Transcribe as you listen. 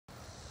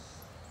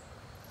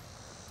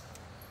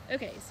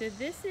Okay, so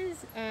this is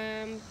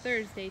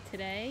Thursday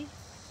today,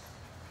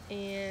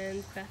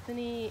 and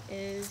Bethany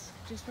is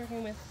just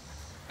working with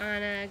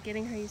Anna,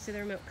 getting her used to the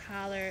remote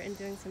collar and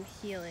doing some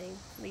heeling,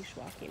 leash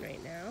walking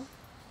right now.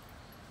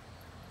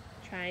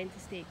 Trying to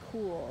stay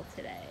cool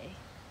today.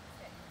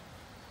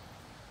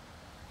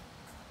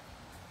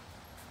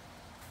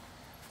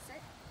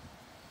 Sit.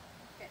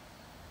 Good.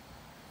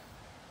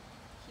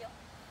 Heel.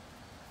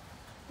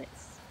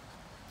 Nice.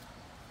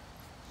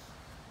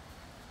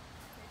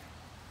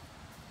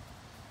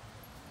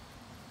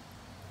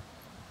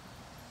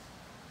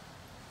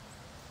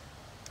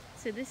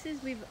 So this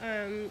is, we've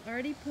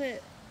already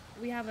put,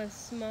 we have a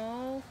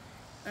small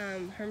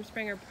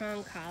Hermsprenger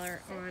prong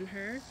collar on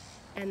her,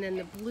 and then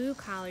the blue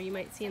collar you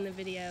might see in the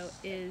video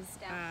is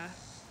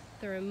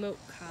the remote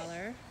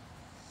collar.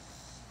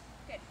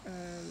 Good.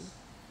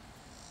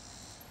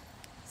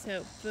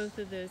 So both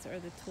of those are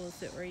the tools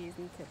that we're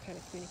using to kind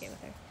of communicate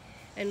with her.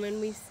 And when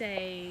we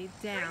say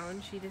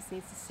down, she just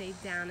needs to say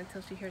down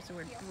until she hears the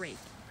word break. You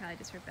probably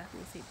just heard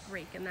Bethany say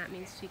break, and that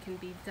means she can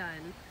be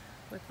done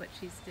with what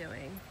she's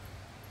doing.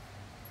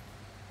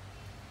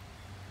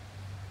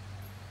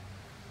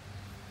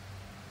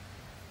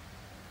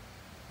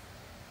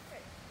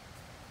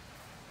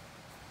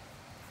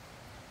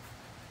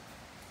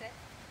 Sit.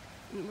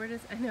 We're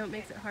just, I know it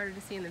makes it harder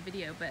to see in the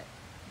video, but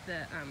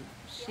the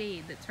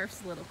shade, the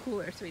turf's a little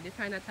cooler, so we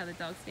try not to have the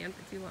dog stand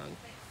for too long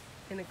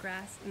in the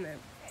grass, in the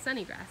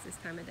sunny grass this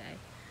time of day.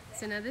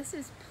 So now this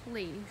is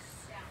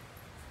place,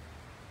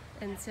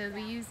 and so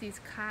we use these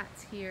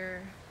cots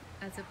here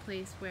as a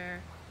place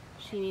where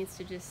she needs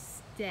to just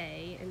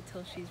stay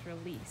until she's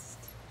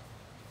released.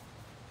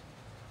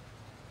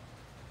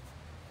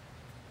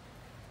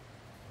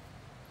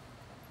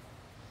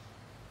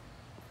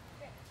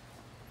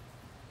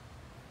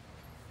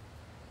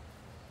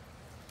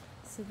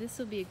 So this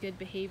will be a good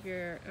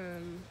behavior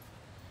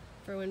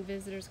for when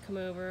visitors come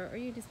over, or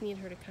you just need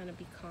her to kind of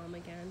be calm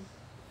again.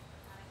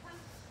 Come.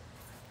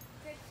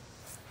 Good.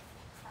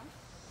 Come.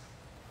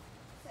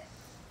 Sit.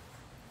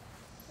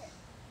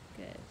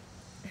 Good.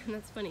 Good. And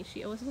that's funny,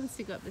 she always wants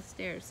to go up the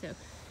stairs, so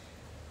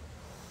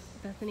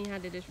Bethany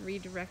had to just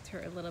redirect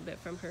her a little bit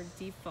from her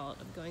default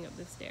of going up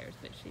the stairs,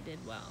 but she did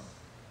well.